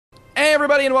Hey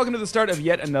everybody, and welcome to the start of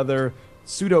yet another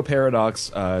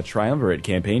pseudo-paradox triumvirate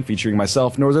campaign featuring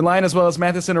myself, Northernlion, as well as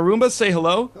Mathis and Arumba. Say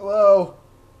hello. Hello.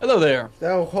 Hello there.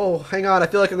 Oh, hang on. I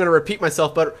feel like I'm going to repeat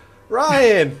myself, but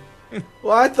Ryan!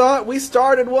 Well, I thought we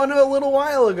started one a little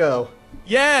while ago.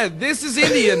 Yeah, this is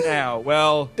India now.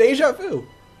 Well, Deja vu.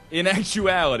 in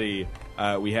actuality,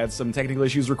 we had some technical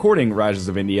issues recording Rajas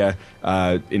of India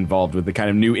involved with the kind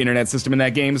of new internet system in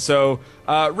that game. So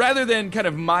rather than kind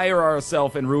of mire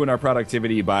ourselves and ruin our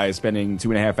productivity by spending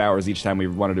 2.5 hours each time we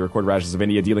wanted to record Rajas of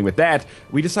India dealing with that,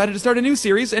 we decided to start a new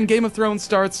series, and Game of Thrones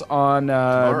starts on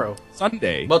Tomorrow.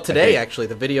 Sunday. Well, today, actually.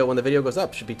 When the video goes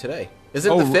up, should be today. Is it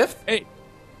the 5th? Hey,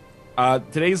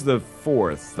 today's the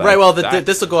 4th. Right, well,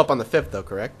 this will go up on the 5th, though,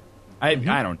 correct? I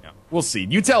don't know. We'll see.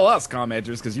 You tell us,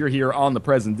 commenters, because you're here on the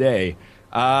present day.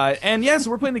 And yes,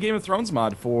 we're playing the Game of Thrones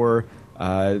mod for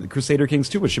Crusader Kings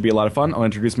 2, which should be a lot of fun. I'll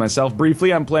introduce myself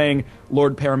briefly. I'm playing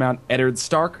Lord Paramount Eddard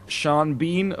Stark, Sean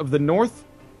Bean of the North.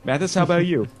 Mathis, how about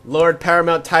you? Lord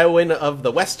Paramount Tywin of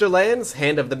the Westerlands,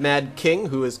 Hand of the Mad King,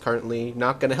 who is currently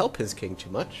not going to help his king too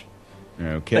much.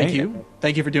 Okay. Thank you.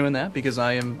 Thank you for doing that, because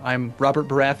I'm Robert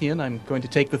Baratheon. I'm going to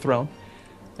take the throne.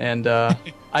 And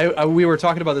we were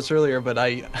talking about this earlier, but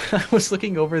I was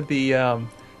looking over the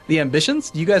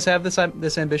ambitions. Do you guys have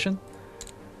this ambition?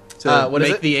 To what is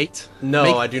make it? the 8?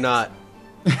 No, I do not.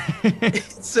 It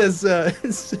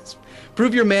says,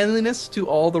 prove your manliness to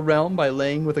all the realm by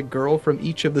laying with a girl from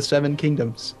each of the 7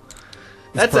 kingdoms.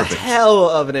 That's a hell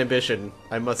of an ambition,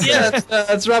 I must say. Yeah,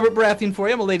 that's Robert Baratheon for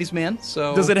you. I'm a ladies' man,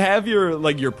 so... Does it have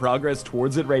your progress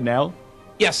towards it right now?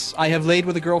 Yes, I have laid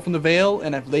with a girl from the Vale,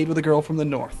 and I've laid with a girl from the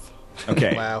North.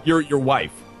 Okay. Wow. Your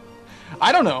wife.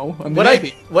 I don't know. What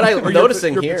I'm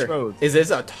noticing your here betrothed. is there's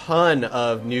a ton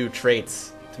of new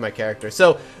traits to my character.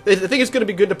 So the thing is going to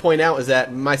be good to point out is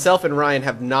that myself and Ryan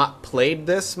have not played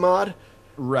this mod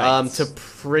to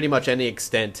pretty much any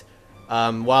extent.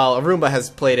 While Arumba has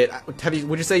played it,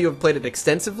 would you say you have played it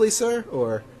extensively, sir?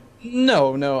 Or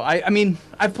no. I mean,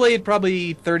 I've played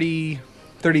probably 30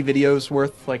 videos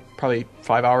worth, like probably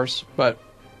 5 hours, but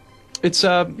it's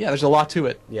there's a lot to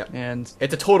it. Yeah, and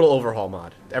it's a total overhaul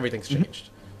mod. Everything's changed.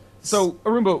 So,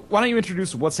 Arumba, why don't you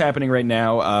introduce what's happening right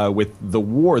now with the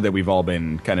war that we've all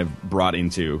been kind of brought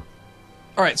into?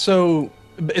 All right, so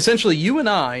essentially, you and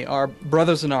I are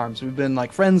brothers in arms. We've been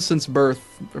like friends since birth,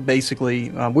 basically.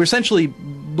 We're essentially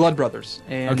blood brothers.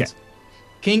 And okay.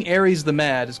 King Aerys the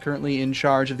Mad is currently in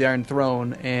charge of the Iron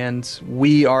Throne, and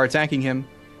we are attacking him.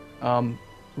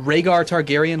 Rhaegar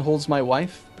Targaryen holds my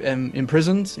wife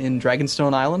imprisoned in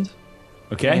Dragonstone Island.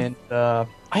 Okay. And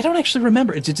I don't actually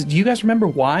remember. Do you guys remember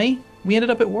why we ended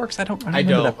up at Works? I don't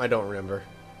remember. I don't remember.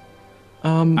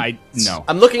 No.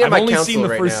 I'm looking at my council right now. I've only seen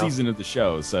the first season of the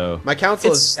show, so my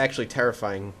council is actually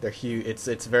terrifying. They're huge.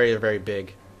 It's very, very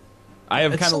big. I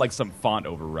have kind of like some font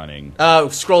overrunning.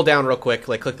 Scroll down real quick.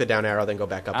 Like click the down arrow, then go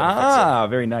back up. And fix it.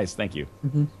 Very nice. Thank you.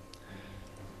 Mm-hmm.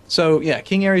 So yeah,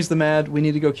 King Aerys the Mad. We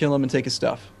need to go kill him and take his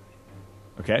stuff.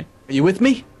 Okay. Are you with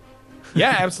me?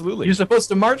 Yeah, absolutely. You're supposed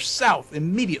to march south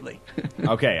immediately.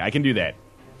 Okay, I can do that.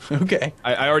 Okay.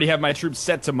 I already have my troops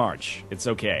set to march. It's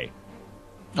okay.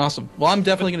 Awesome. Well, I'm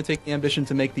definitely going to take the ambition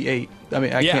to make the 8. I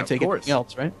mean, I can't take anything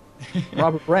else, right?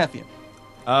 Robert Baratheon.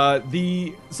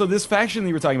 So this faction that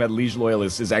you were talking about, Liege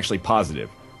Loyalists, is actually positive.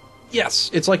 Yes,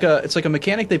 it's like a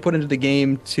mechanic they put into the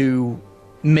game to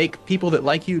make people that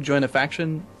like you join a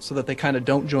faction, so that they kind of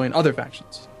don't join other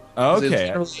factions.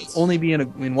 Okay. Only be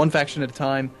in one faction at a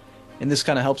time, and this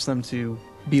kind of helps them to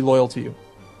be loyal to you.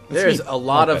 There's a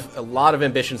lot of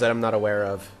ambitions that I'm not aware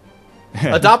of.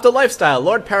 Adopt a lifestyle.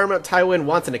 Lord Paramount Tywin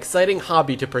wants an exciting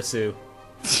hobby to pursue.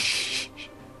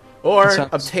 Or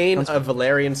obtain a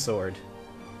Valyrian sword.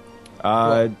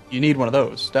 Well, you need one of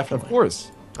those, definitely. Of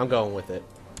course. I'm going with it.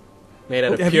 Made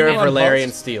out of pure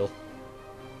Valyrian steel.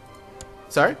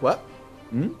 Sorry, what?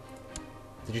 Hmm?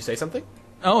 Did you say something?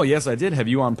 Oh, yes, I did. Have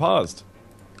you unpaused?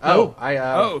 Oh,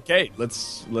 okay.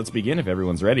 Let's begin if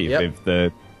everyone's ready. Yep. If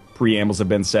the preambles have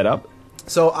been set up.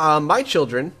 So, my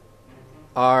children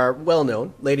are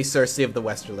well-known. Lady Cersei of the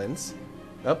Westerlands.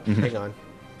 Oh, hang on.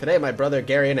 Today, my brother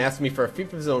Garyon asked me for a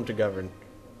fief of his own to govern.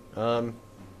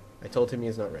 I told him he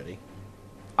is not ready.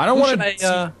 I don't want to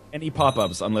see any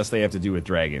pop-ups unless they have to do with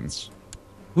dragons.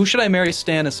 Who should I marry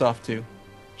Stannis off to?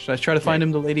 Should I try to find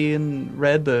him the lady in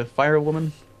red, the fire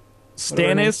woman?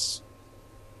 Stannis,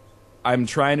 I'm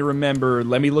trying to remember.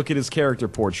 Let me look at his character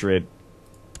portrait.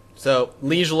 So,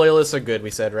 Liege Loyalists are good,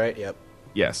 we said, right? Yep.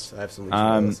 Yes. So I have some Liege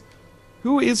Loyalists.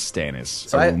 Who is Stannis?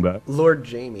 So Arumba? Lord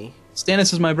Jaime.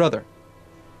 Stannis is my brother.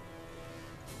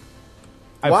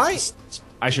 Why?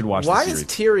 I should watch Why the is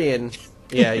series. Tyrion...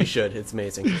 Yeah, you should. It's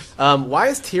amazing. Why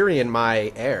is Tyrion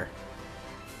my heir?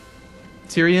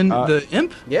 Tyrion, the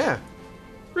imp? Yeah.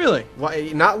 Really?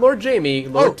 Why? Not Lord Jaime,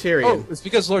 Lord Tyrion. Oh, it's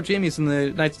because Lord Jaime's in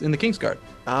the Kingsguard.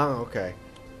 Oh, okay.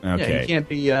 Okay. Yeah, he can't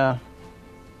be.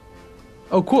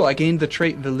 Oh, cool! I gained the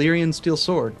trait Valyrian Steel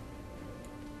Sword.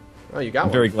 Oh, you got I'm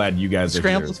one. very glad you guys are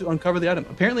Scramble here. to uncover the item.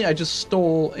 Apparently, I just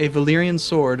stole a Valyrian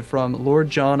sword from Lord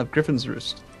John of Griffin's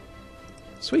Roost.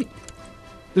 Sweet.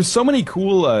 There's so many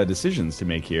cool decisions to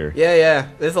make here. Yeah.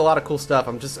 There's a lot of cool stuff.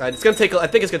 It's gonna take. I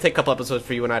think it's gonna take a couple episodes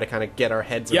for you and I to kind of get our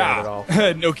heads around it all.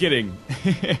 No kidding.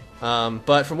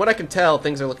 But from what I can tell,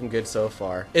 things are looking good so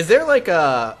far. Is there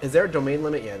a domain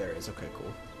limit? Yeah, there is. Okay,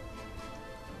 cool.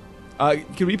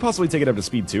 Can we possibly take it up to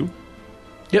speed 2?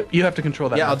 Yep, you have to control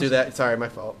that. Yeah, I'll do that. Sorry, my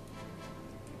fault.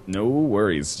 No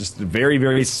worries. Just very,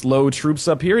 very slow troops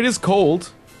up here. It is cold.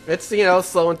 It's,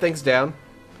 slowing things down.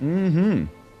 Mm-hmm.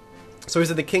 So he's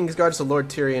at the Kingsguard, so Lord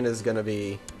Tyrion is going to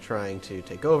be trying to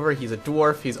take over. He's a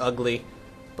dwarf, he's ugly,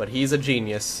 but he's a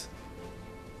genius.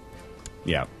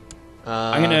 Yeah.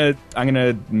 I'm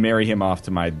gonna marry him off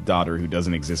to my daughter who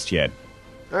doesn't exist yet.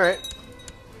 Alright.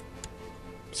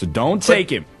 So don't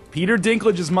take him. Peter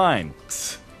Dinklage is mine.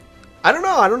 I don't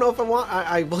know if I want...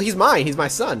 well, he's mine. He's my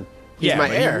son. He's my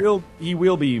heir. He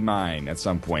will be mine at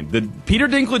some point. The Peter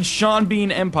Dinklage Sean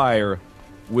Bean Empire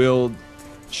will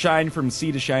shine from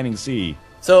sea to shining sea.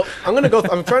 So I'm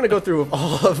trying to go through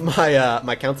all of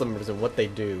my council members and what they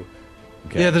do.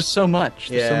 Okay. Yeah, there's so much.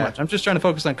 There's so Yeah. much. I'm just trying to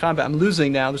focus on combat. I'm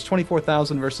losing now. There's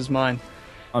 24,000 versus mine.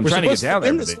 I'm We're trying to get supposed down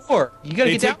there. win but this war. You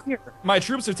gotta get down here. My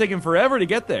troops are taking forever to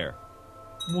get there.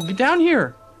 Well, get down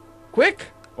here, quick.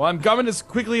 Well, I'm coming as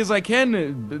quickly as I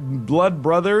can, blood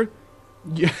brother.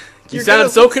 You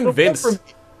sounded so convinced.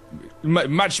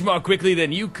 Much more quickly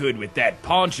than you could with that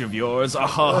paunch of yours.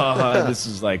 This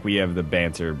is like we have the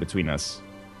banter between us.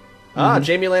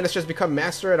 Jaime Lannister has become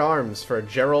Master at Arms for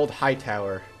Gerald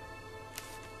Hightower.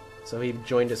 So he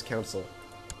joined his council.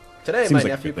 Today, Seems my like a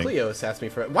nephew good thing. Cleos asked me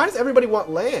for it. Why does everybody want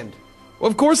land? Well,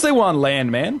 of course they want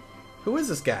land, man. Who is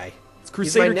this guy? It's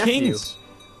Crusader nephew. Kings.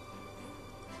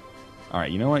 All right,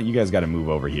 you know what? You guys got to move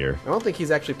over here. I don't think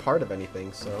he's actually part of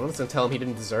anything, so I'm just gonna tell him he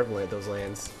didn't deserve those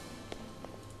lands.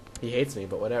 He hates me,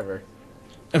 but whatever.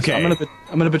 Okay. So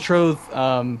I'm gonna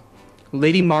betroth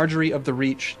Lady Marjorie of the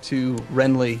Reach to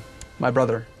Renly, my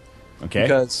brother. Okay.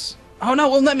 Because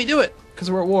won't let me do it because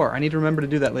we're at war. I need to remember to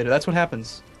do that later. That's what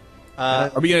happens.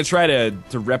 Are we gonna try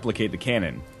to replicate the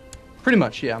canon? Pretty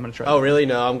much, yeah. I'm gonna try. Oh, really?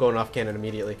 No, I'm going off canon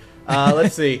immediately.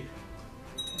 Let's see.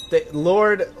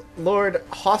 Lord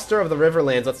Hoster of the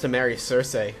Riverlands wants to marry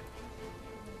Cersei.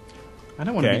 I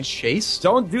don't want to be chased.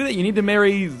 Don't do that. You need to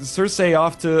marry Cersei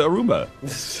off to Arumba.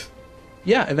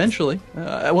 Yeah, eventually.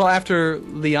 Well, after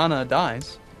Lyanna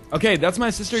dies. Okay, that's my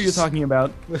sister you're talking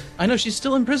about. I know she's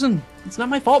still in prison. It's not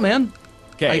my fault, man.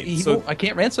 Okay, so I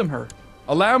can't ransom her.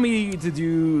 allow me to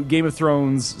do Game of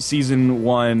Thrones season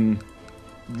 1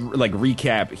 like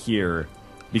recap here,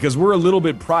 because we're a little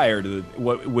bit prior to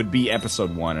what would be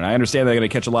episode 1, and I understand they're going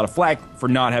to catch a lot of flack for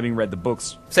not having read the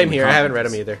books. Same here. I haven't read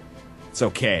them either. It's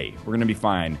okay. We're going to be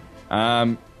fine.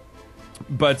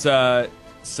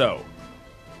 So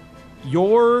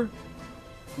your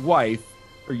wife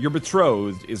or your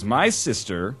betrothed is my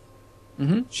sister.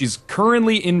 Mm-hmm. She's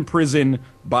currently in prison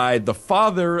by the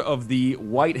father of the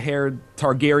white-haired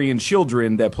Targaryen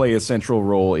children that play a central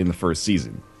role in the first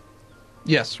season.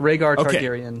 Yes, Rhaegar Okay.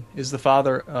 Targaryen is the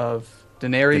father of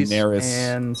Daenerys.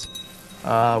 And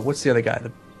what's the other guy?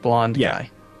 The blonde guy.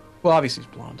 Well, obviously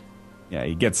he's blonde. Yeah,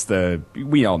 he gets the...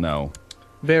 We all know.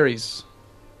 Varys.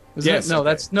 Yes, No, okay.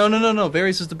 that's... No.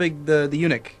 Varys is the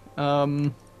eunuch.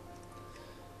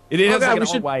 It has God, like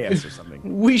we an OYS or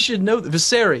something. We should know...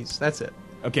 Viserys, that's it.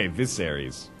 Okay,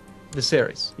 Viserys.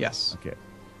 Viserys, yes. Okay.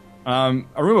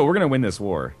 Arumba, we're going to win this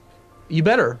war. You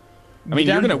better. I mean,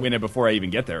 you're going to win it before I even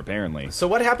get there, apparently. So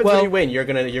what happens Well- when you win? You're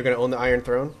gonna own the Iron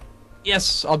Throne?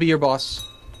 Yes, I'll be your boss.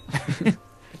 And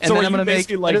So then are I'm gonna you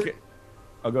basically make... like...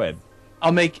 Oh, go ahead.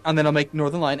 I'll make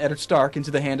Northernlion, Eddard Stark, into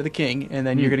the hand of the king, and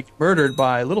then you're going to get murdered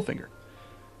by Littlefinger.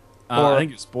 I think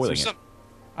you're spoiling So it.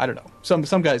 I don't know. Some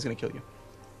guy's going to kill you.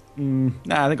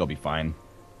 Nah, I think I'll be fine.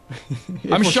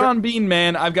 I'm Sean Bean,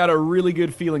 man. I've got a really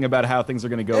good feeling about how things are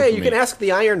going to go Hey, for you me. can ask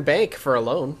the Iron Bank for a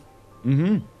loan.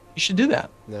 You should do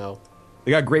that. No. They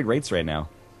got great rates right now.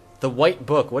 The White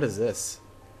Book, what is this?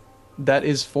 That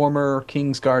is former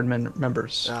Kingsguard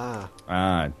members.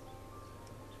 Ah.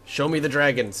 Show me the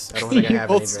dragons. I don't think I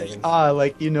have any dragons.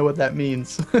 Like you know what that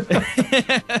means.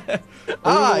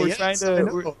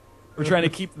 We're trying to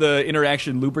keep the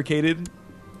interaction lubricated.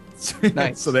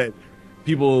 Nice. So that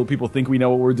people think we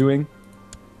know what we're doing.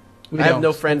 I have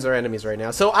no friends or enemies right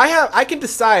now. So I can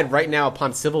decide right now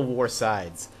upon Civil War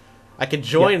sides. I could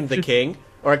join the king,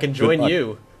 Or I can join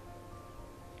you.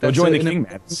 Go join the king,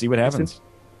 man. See what happens.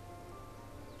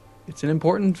 It's an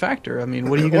important factor. I mean,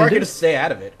 what are you going to do? Or I can just stay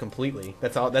out of it completely.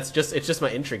 That's all. It's just my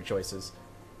intrigue choices.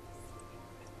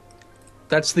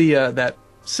 That's the that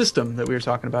system that we were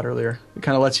talking about earlier. It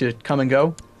kind of lets you come and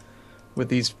go with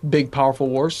these big, powerful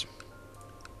wars.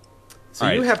 So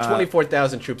you have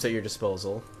 24,000 troops at your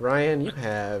disposal. Ryan, you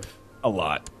have a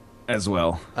lot as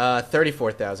well.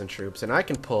 34,000 troops, and I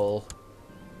can pull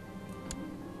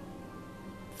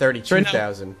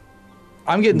 32,000.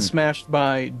 I'm getting smashed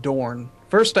by Dorne.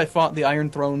 First, I fought the Iron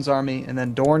Throne's army, and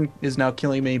then Dorne is now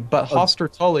killing me. But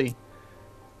Hoster Tully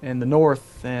and the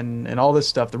North and all this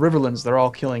stuff, the Riverlands, they're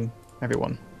all killing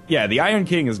everyone. Yeah, the Iron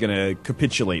King is going to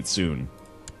capitulate soon.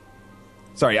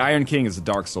 Sorry, Iron King is a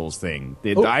Dark Souls thing.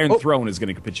 The Iron Throne is going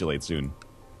to capitulate soon.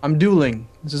 I'm dueling.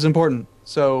 This is important.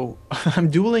 So, I'm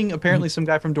dueling apparently some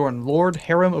guy from Dorne, Lord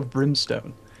Harem of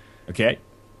Brimstone. Okay.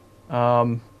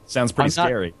 Sounds pretty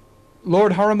scary.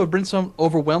 Lord Harem of Brimstone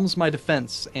overwhelms my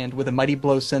defense, and with a mighty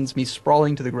blow sends me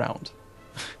sprawling to the ground.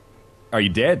 Are you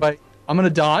dead? But I'm going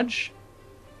to dodge.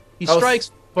 He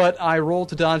strikes, but I roll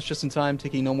to dodge just in time,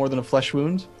 taking no more than a flesh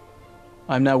wound.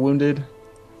 I'm now wounded.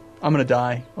 I'm going to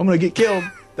die. I'm going to get killed.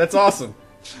 That's awesome.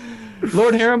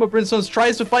 Lord Harem of Brimstone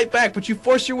tries to fight back, but you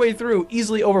force your way through,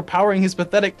 easily overpowering his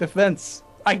pathetic defense.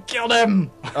 I killed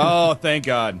him! Oh, thank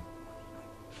God.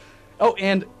 Oh,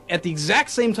 and at the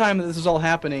exact same time that this is all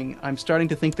happening, I'm starting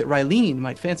to think that Rylene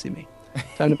might fancy me.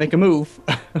 Time to make a move.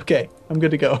 Okay, I'm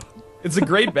good to go. It's a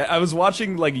great bet. I was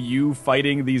watching you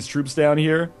fighting these troops down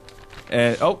here,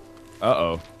 and a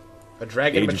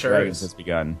dragon Age of Dragons has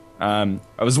begun. I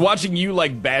was watching you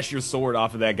bash your sword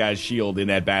off of that guy's shield in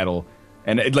that battle,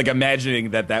 and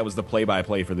imagining that was the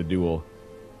play-by-play for the duel.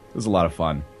 It was a lot of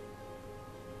fun.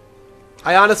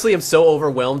 I honestly am so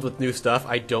overwhelmed with new stuff,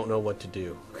 I don't know what to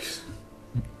do.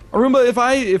 Arumba,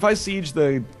 if I siege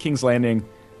the King's Landing,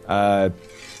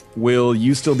 will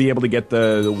you still be able to get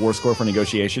the war score for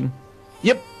negotiation?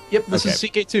 Yep. This is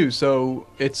CK2, so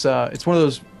it's one of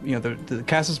those. The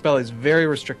Casus Belli is very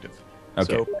restrictive.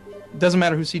 Okay. So it doesn't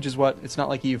matter who sieges what. It's not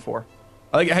like EU4.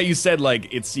 I like how you said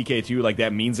it's CK2,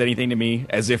 that means anything to me,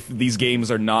 as if these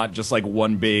games are not just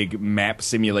one big map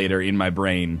simulator in my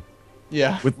brain.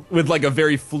 Yeah. With a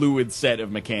very fluid set of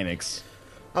mechanics.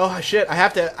 Oh shit!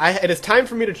 It is time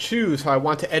for me to choose how I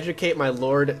want to educate my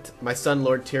son,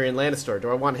 Lord Tyrion Lannister. Do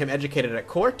I want him educated at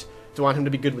court? Do I want him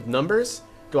to be good with numbers?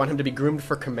 Do I want him to be groomed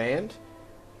for command?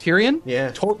 Tyrion?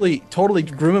 Yeah. Totally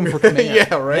groom him for command.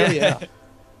 Yeah, right. Yeah.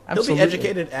 He'll be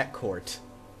educated at court.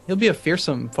 He'll be a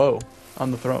fearsome foe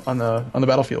on the throne on the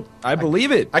battlefield. I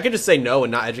believe it. I could just say no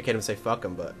and not educate him and say fuck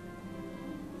him, but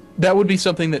that would be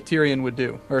something that Tyrion would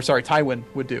do, or sorry, Tywin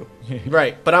would do.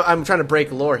 Right, but I'm trying to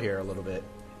break lore here a little bit.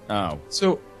 Oh.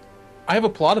 So, I have a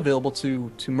plot available to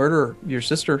murder your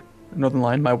sister,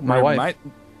 Northernlion, my wife.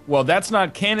 Well, that's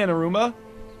not canon, Arumba.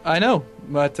 I know,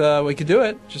 but we could do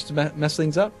it just to mess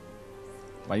things up.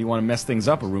 Why do you want to mess things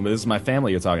up, Arumba? This is my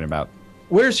family you're talking about.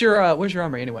 Where's your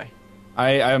armory anyway?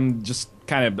 I'm just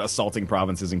kind of assaulting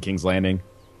provinces in King's Landing.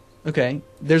 Okay,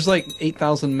 there's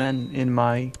 8,000 men in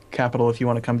my capital. If you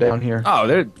want to come down here.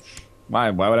 Oh, why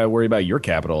would I worry about your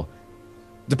capital?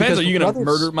 Depends. Are you going to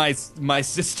murder my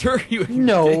sister?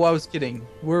 No, I was kidding.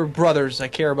 We're brothers. I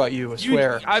care about you. I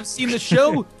swear. I've seen the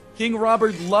show. King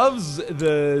Robert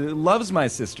loves my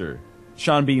sister,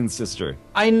 Sean Bean's sister.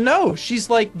 I know. She's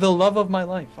the love of my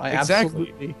life.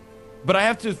 Absolutely. But I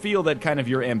have to feel that kind of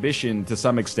your ambition, to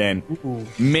some extent,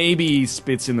 maybe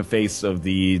spits in the face of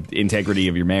the integrity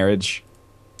of your marriage.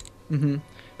 Mm-hmm.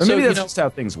 Or maybe that's just how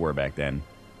things were back then.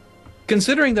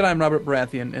 Considering that I'm Robert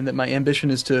Baratheon and that my ambition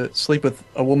is to sleep with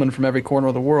a woman from every corner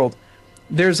of the world,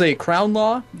 there's a crown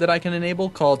law that I can enable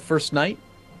called First Night.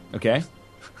 Okay.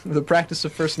 The practice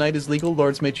of First Night is legal.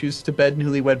 Lords may choose to bed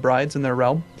newlywed brides in their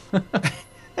realm.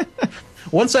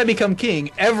 Once I become king,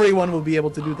 everyone will be able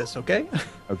to do this, okay?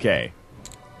 Okay.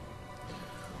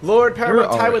 Lord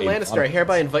Paramount Tywin Lannister, I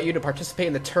hereby invite you to participate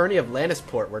in the tourney of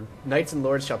Lannisport, where knights and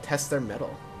lords shall test their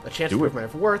mettle. A chance to prove my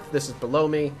worth. This is below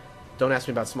me. Don't ask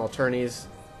me about small tourneys.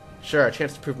 Sure, a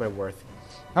chance to prove my worth.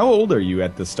 How old are you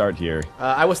at the start here?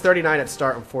 I was 39 at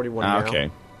start. I'm 41 now. Okay.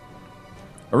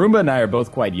 Arumba and I are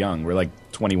both quite young. We're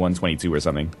 21, 22 or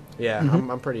something. Yeah,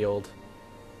 I'm pretty old.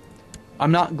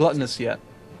 I'm not gluttonous yet,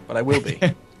 but I will be.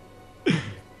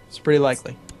 It's pretty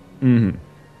likely. Mm-hmm.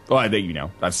 Well, I think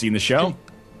I've seen the show.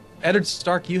 Eddard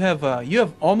Stark, you have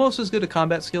almost as good a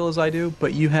combat skill as I do,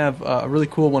 but you have a really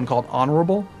cool one called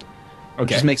Honorable. Okay. Which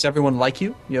just makes everyone like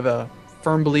you. You have a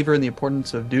firm believer in the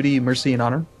importance of duty, mercy, and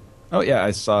honor. Oh yeah,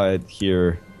 I saw it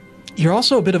here. You're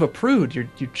also a bit of a prude. You're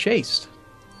chaste.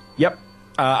 Yep.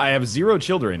 I have 0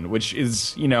 children, which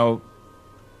is,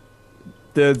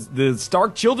 the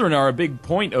Stark children are a big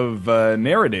point of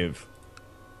narrative.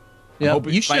 Yeah,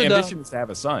 my ambition is to have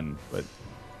a son, but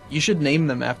you should name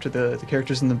them after the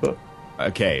characters in the book.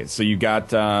 Okay, so you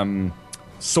got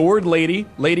Sword Lady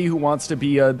who wants to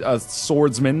be a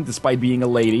swordsman despite being a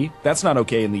lady. That's not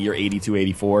okay in the year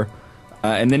 82-84.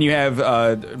 And then you have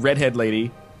Redhead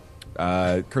Lady,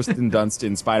 Kirsten Dunst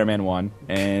in Spider-Man 1.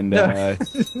 And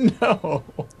no.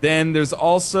 Then there's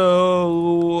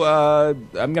also,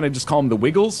 I'm going to just call him the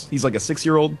Wiggles. He's like a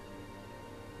 6-year-old.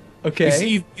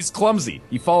 Okay. He's clumsy.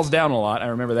 He falls down a lot. I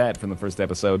remember that from the first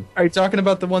episode. Are you talking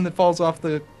about the one that falls off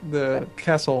the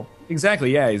castle?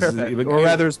 Exactly, yeah. Or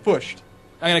rather is pushed.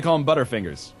 I'm going to call him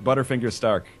Butterfingers. Butterfinger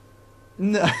Stark.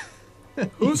 No.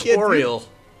 Who's Oriel?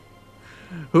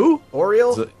 Who?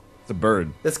 Oriel? It's a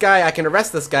bird. This guy, I can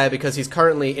arrest this guy because he's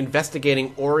currently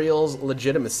investigating Oriel's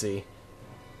legitimacy.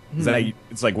 Is that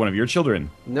it's like one of your children?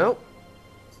 Nope.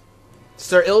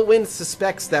 Sir Ilwyn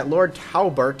suspects that Lord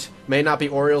Talbert may not be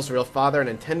Oriel's real father and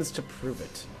intends to prove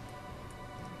it.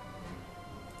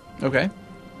 Okay.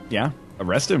 Yeah,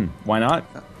 arrest him. Why not?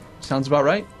 Sounds about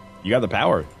right. You got the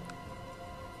power.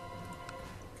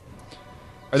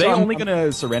 Are they only going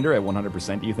to surrender at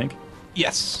 100%, do you think?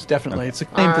 Yes, definitely. Okay. It's a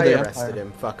claim for the Empire. I arrested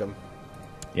him. Fuck him.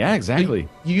 Yeah, exactly.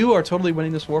 You are totally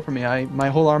winning this war for me. My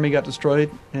whole army got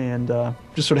destroyed, and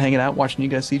just sort of hanging out, watching you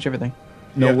guys siege everything.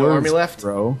 You have no army left?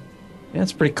 Bro. Yeah,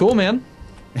 it's pretty cool, man.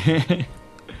 You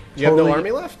have no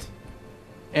army left?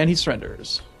 And he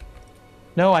surrenders.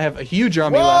 No, I have a huge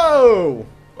army left. Whoa!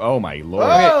 Oh, my lord.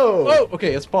 Whoa!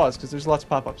 Okay, let's pause, because there's lots of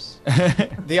pop-ups.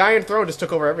 The Iron Throne just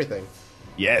took over everything.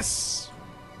 Yes,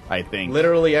 I think.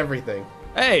 Literally everything.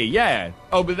 Hey, yeah.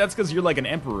 Oh, but that's because you're like an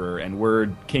emperor and we're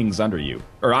kings under you.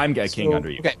 Or I'm a king under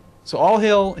you. Okay, so all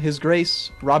hail His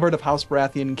Grace, Robert of House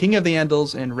Baratheon, King of the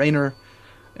Andals, and Raynar.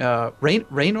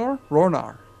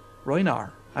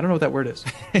 Rhoynar. I don't know what that word is.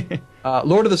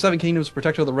 Lord of the Seven Kingdoms,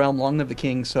 Protector of the Realm, long live the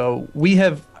King. So we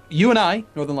have, you and I,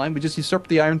 Northernlion, we just usurped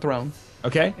the Iron Throne.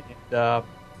 Okay. And,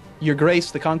 Your Grace,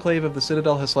 the Conclave of the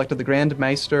Citadel has selected the Grand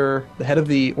Maester, the head of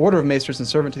the Order of Maesters and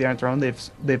servant to the Iron Throne.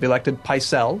 They've elected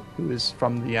Pycelle, who is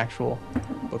from the actual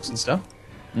books and stuff.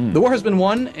 The war has been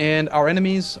won, and our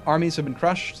enemies' armies have been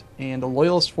crushed, and the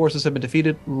Loyalist forces have been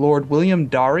defeated. Lord William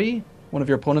Darry, one of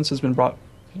your opponents, has been brought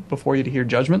before you to hear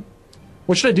judgment.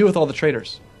 What should I do with all the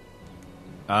traitors?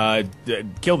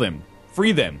 Kill them.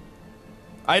 Free them.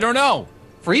 I don't know.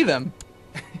 Free them?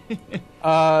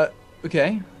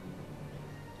 Okay.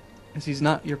 As he's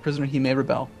not your prisoner, he may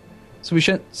rebel. So we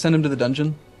should send him to the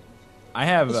dungeon. I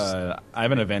have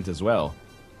an event as well.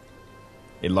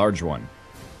 A large one.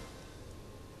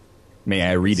 May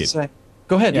I read it?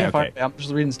 Go ahead. Yeah, okay. I'm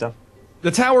just reading stuff. The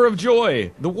Tower of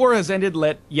Joy. The war has ended,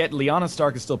 yet Lyanna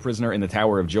Stark is still prisoner in the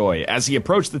Tower of Joy. As he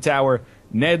approached the tower,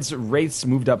 Ned's wraiths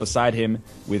moved up beside him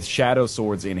with shadow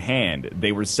swords in hand.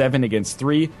 They were 7 against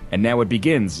 3, and now it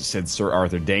begins, said Sir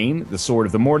Arthur Dayne, the sword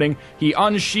of the morning. He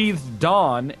unsheathed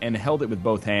Dawn and held it with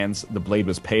both hands. The blade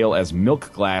was pale as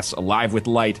milk glass, alive with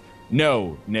light.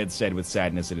 No, Ned said with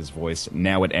sadness in his voice,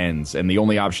 now it ends, and the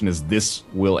only option is this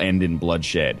will end in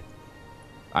bloodshed.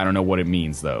 I don't know what it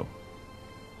means, though.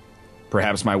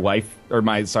 Perhaps my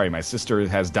sister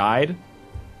has died?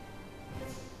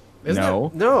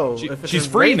 No. She's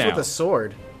free now. With a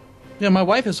sword. Yeah, my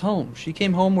wife is home. She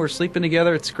came home. We're sleeping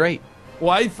together. It's great. Well,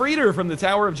 I freed her from the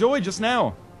Tower of Joy just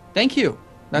now. Thank you.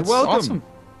 That's You're welcome. Awesome.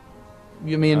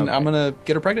 You mean I'm going to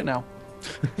get her pregnant now?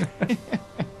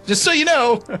 Just so you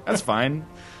know. That's fine.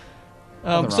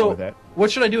 Nothing wrong with that.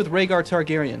 What should I do with Rhaegar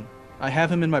Targaryen? I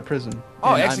have him in my prison.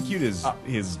 Oh, execute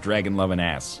his dragon-loving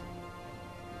ass.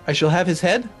 I shall have his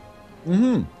head?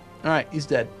 Mm-hmm. All right, he's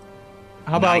dead.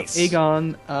 How about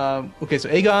Aegon? Okay, so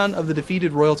Aegon of the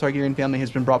defeated royal Targaryen family has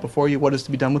been brought before you. What is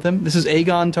to be done with him? This is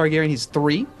Aegon Targaryen. He's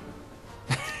 3.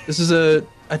 This is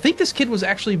I think this kid was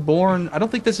actually born. I don't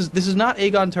think this is not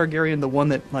Aegon Targaryen, the one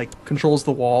that controls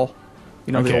the wall.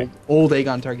 You know, the old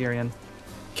Aegon Targaryen.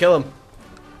 Kill him.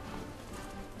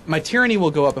 My tyranny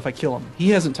will go up if I kill him.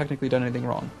 He hasn't technically done anything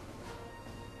wrong.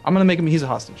 I'm gonna make him. He's a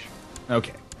hostage.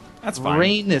 Okay, that's fine.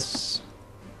 Rhaenys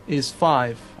is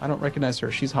 5. I don't recognize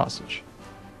her. She's hostage.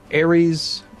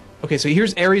 Aerys. Okay, so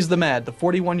here's Aerys the Mad, the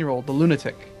 41-year-old, the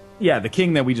lunatic. Yeah, the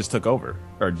king that we just took over.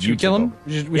 Or should we kill him?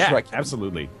 Yeah,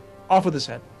 absolutely. Off with his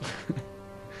head.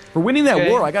 For winning that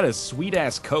war, I got a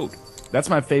sweet-ass coat. That's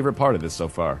my favorite part of this so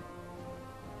far.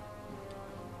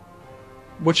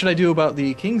 What should I do about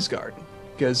the Kingsguard?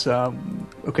 Because,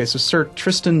 okay, so Sir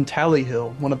Tristan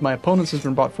Tallyhill, one of my opponents, has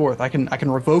been brought forth. I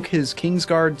can revoke his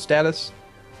Kingsguard status,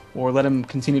 or let him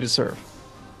continue to serve.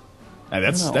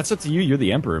 That's up to you. You're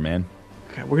the emperor, man.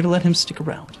 Okay, we're gonna let him stick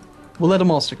around. We'll let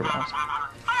them all stick around.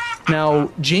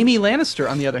 Now, Jaime Lannister,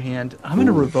 on the other hand, I'm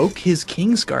gonna revoke his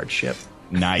Kingsguardship.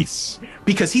 Nice.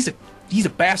 Because he's a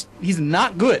bastard. He's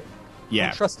not good. Yeah.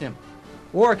 Don't trust him.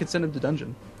 Or I could send him to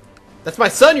dungeon. That's my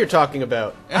son you're talking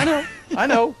about. I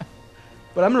know.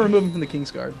 But I'm gonna remove him from the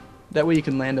Kingsguard. That way you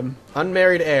can land him.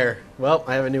 Unmarried heir. Well,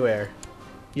 I have a new heir.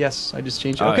 Yes, I just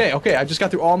changed it. Okay, I just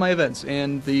got through all my events,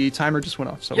 and the timer just went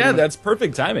off. So yeah, that's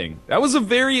perfect timing. That was a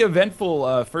very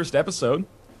eventful first episode.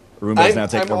 Arumba's now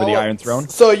taking over the Iron Throne.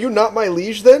 So are you not my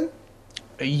liege, then?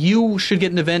 You should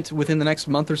get an event within the next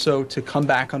month or so to come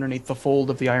back underneath the fold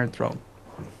of the Iron Throne.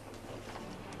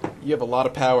 You have a lot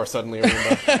of power suddenly,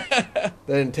 Arumba. That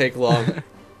didn't take long.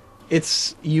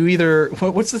 It's, you either,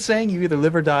 what's the saying? You either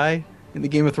live or die in the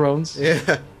Game of Thrones?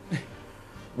 Yeah.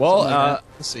 Well,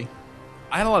 let's see.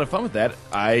 I had a lot of fun with that.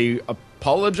 I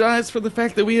apologize for the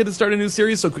fact that we had to start a new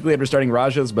series so quickly after starting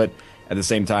Raja's, but at the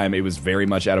same time, it was very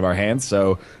much out of our hands.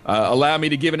 So allow me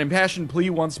to give an impassioned plea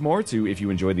once more to, if you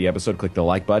enjoyed the episode, click the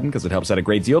like button because it helps out a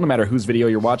great deal no matter whose video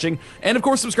you're watching. And of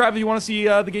course, subscribe if you want to see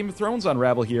the Game of Thrones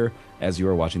unravel here as you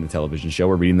are watching the television show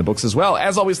or reading the books as well.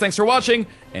 As always, thanks for watching,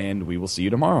 and we will see you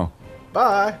tomorrow.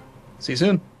 Bye. See you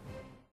soon.